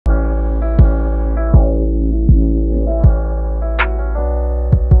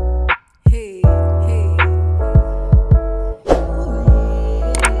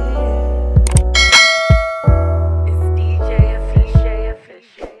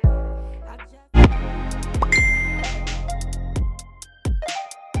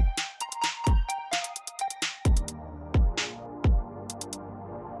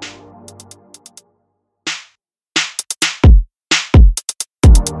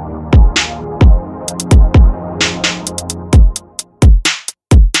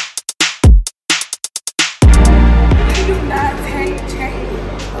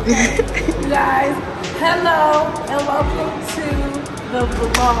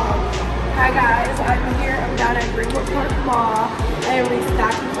Hi guys, I'm here. I'm down at Greenwood Park Mall. I am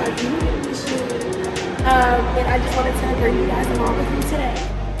restocking my beauty machine. And I just wanted to bring you guys along with me today.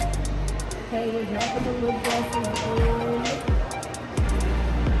 Okay, we're not going to look on.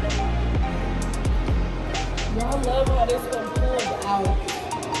 Y'all love how this one pulls out.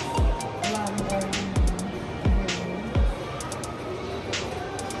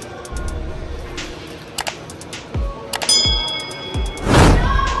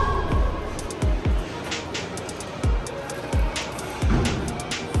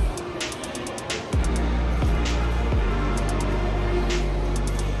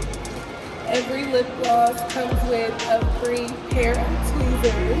 Every lip gloss comes with a free pair of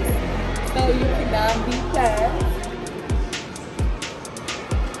tweezers, so you cannot beat that.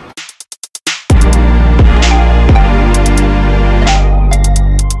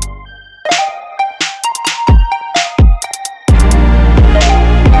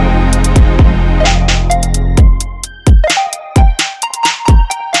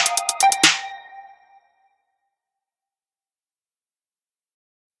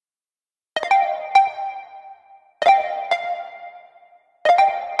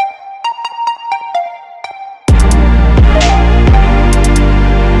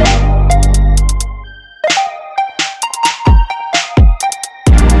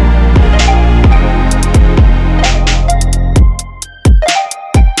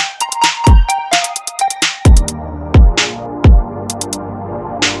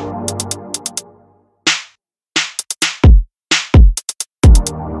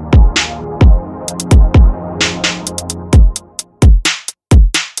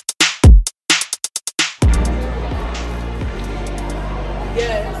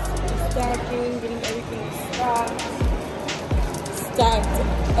 Yes, stocking, getting everything stocked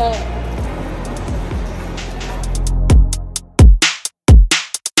up.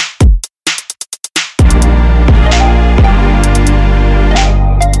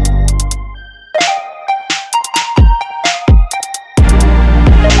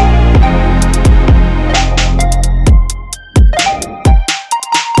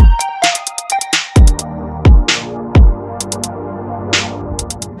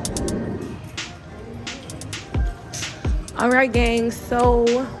 Alright gang, so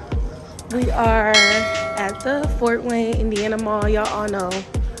we are at the Fort Wayne, Indiana Mall. Y'all all know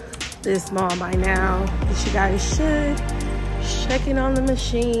this mall by now, but you guys should check in on the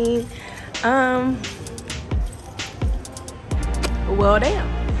machine. Well damn.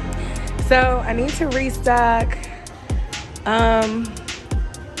 So I need to restock. So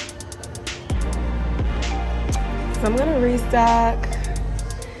I'm gonna restock.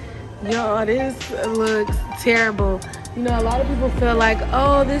 Y'all, this looks terrible. You know, a lot of people feel like,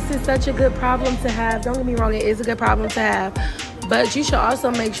 oh, this is such a good problem to have. Don't get me wrong, it is a good problem to have. But you should also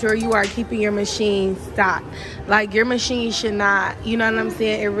make sure you are keeping your machine stocked. Like, your machine should not, you know what I'm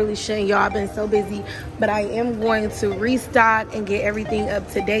saying? It really shouldn't. Y'all, I've been so busy. But I am going to restock and get everything up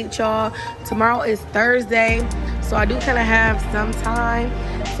to date, y'all. Tomorrow is Thursday, so I do kind of have some time.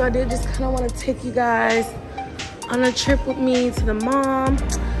 So I did just kind of want to take you guys on a trip with me to the mall.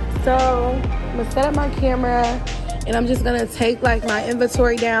 So I'm going to set up my camera. And I'm just gonna take like my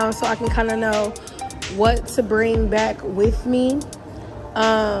inventory down so I can kind of know what to bring back with me.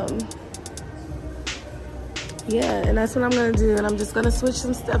 Yeah, and that's what I'm gonna do. And I'm just gonna switch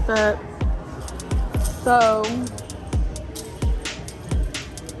some stuff up. So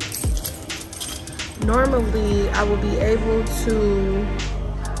normally I will be able to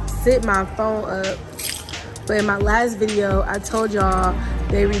sit my phone up, but in my last video I told y'all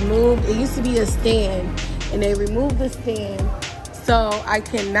they removed, it used to be a stand, and they removed the stand, so I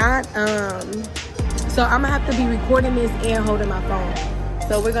cannot, so I'm gonna have to be recording this and holding my phone.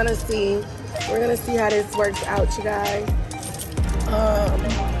 So we're gonna see how this works out, you guys.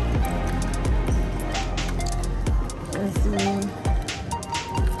 Let's see.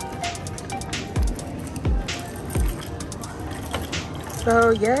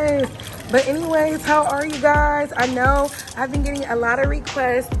 So yes, but anyways, how are you guys? I know I've been getting a lot of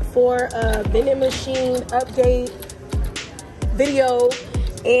requests for a vending machine update video,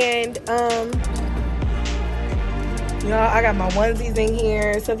 and y'all, I got my onesies in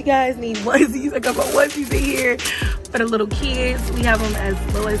here. So if you guys need onesies, I got my onesies in here for the little kids. We have them as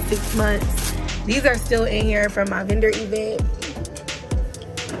little as 6 months. These are still in here from my vendor event.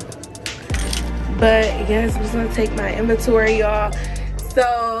 But yes, I'm just gonna take my inventory, y'all.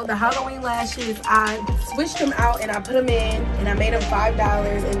 So the Halloween lashes, I switched them out and I put them in, and I made them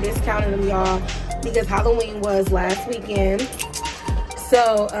 $5 and discounted them, y'all, because Halloween was last weekend.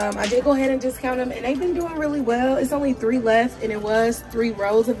 So I did go ahead and discount them, and they've been doing really well. It's only 3 left, and it was 3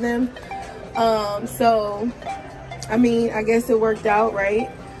 rows of them. So I mean, I guess it worked out, right?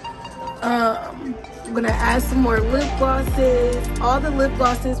 I'm gonna add some more lip glosses. All the lip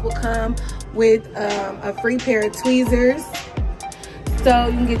glosses will come with a free pair of tweezers, so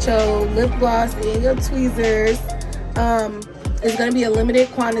you can get your lip gloss and your tweezers. It's gonna be a limited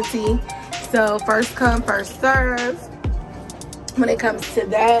quantity, so first come, first serve when it comes to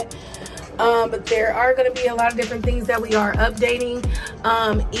that. But there are going to be a lot of different things that we are updating.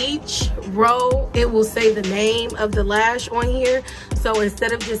 Each row, it will say the name of the lash on here. So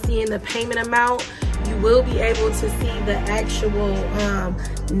instead of just seeing the payment amount, you will be able to see the actual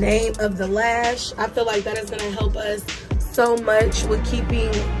name of the lash. I feel like that is going to help us so much with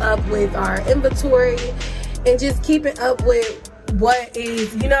keeping up with our inventory and just keeping up with what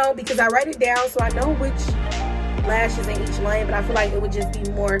is, you know, because I write it down so I know which lashes in each lane, but I feel like it would just be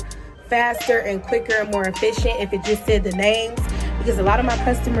more faster and quicker and more efficient if it just said the names, because a lot of my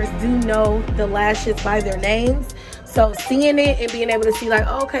customers do know the lashes by their names. So seeing it and being able to see like,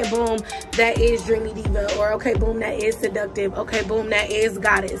 oh, okay, boom, that is Dreamy Diva, or okay, boom, that is Seductive, okay, boom, that is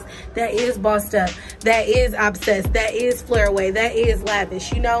Goddess, that is Bossed Up, that is Obsessed, that is Flare Away, that is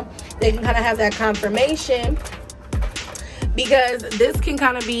Lavish, you know, they can kind of have that confirmation, because this can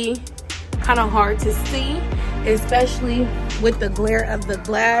kind of be kind of hard to see, especially with the glare of the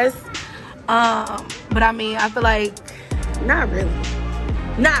glass. But I mean, I feel like not really,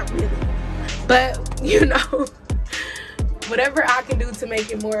 but you know, whatever I can do to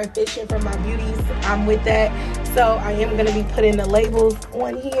make it more efficient for my beauties, I'm with that. So I am going to be putting the labels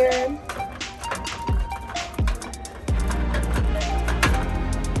on here.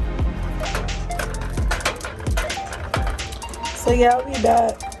 So yeah, I'll be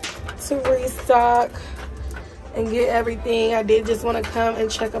back to restock and get everything. I did just want to come and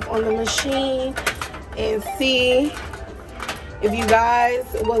check up on the machine and see if you guys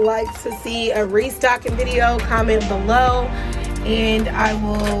would like to see a restocking video. Comment below and I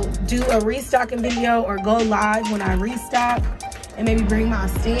will do a restocking video or go live when I restock, and maybe bring my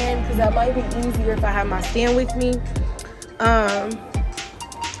stand, because that might be easier if I have my stand with me.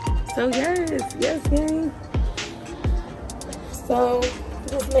 So yes gang. So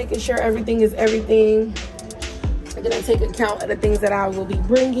just making sure everything is everything. I'm gonna take account of the things that I will be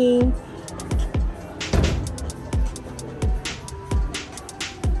bringing.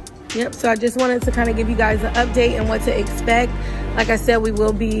 Yep, so I just wanted to kind of give you guys an update and what to expect. Like I said, we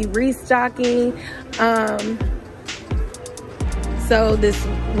will be restocking. So this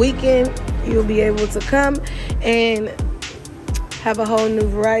weekend, you'll be able to come and have a whole new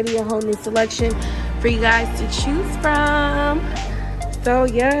variety, a whole new selection for you guys to choose from. So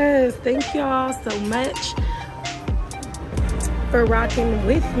yes, thank y'all so much for rocking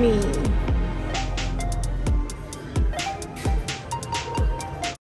with me.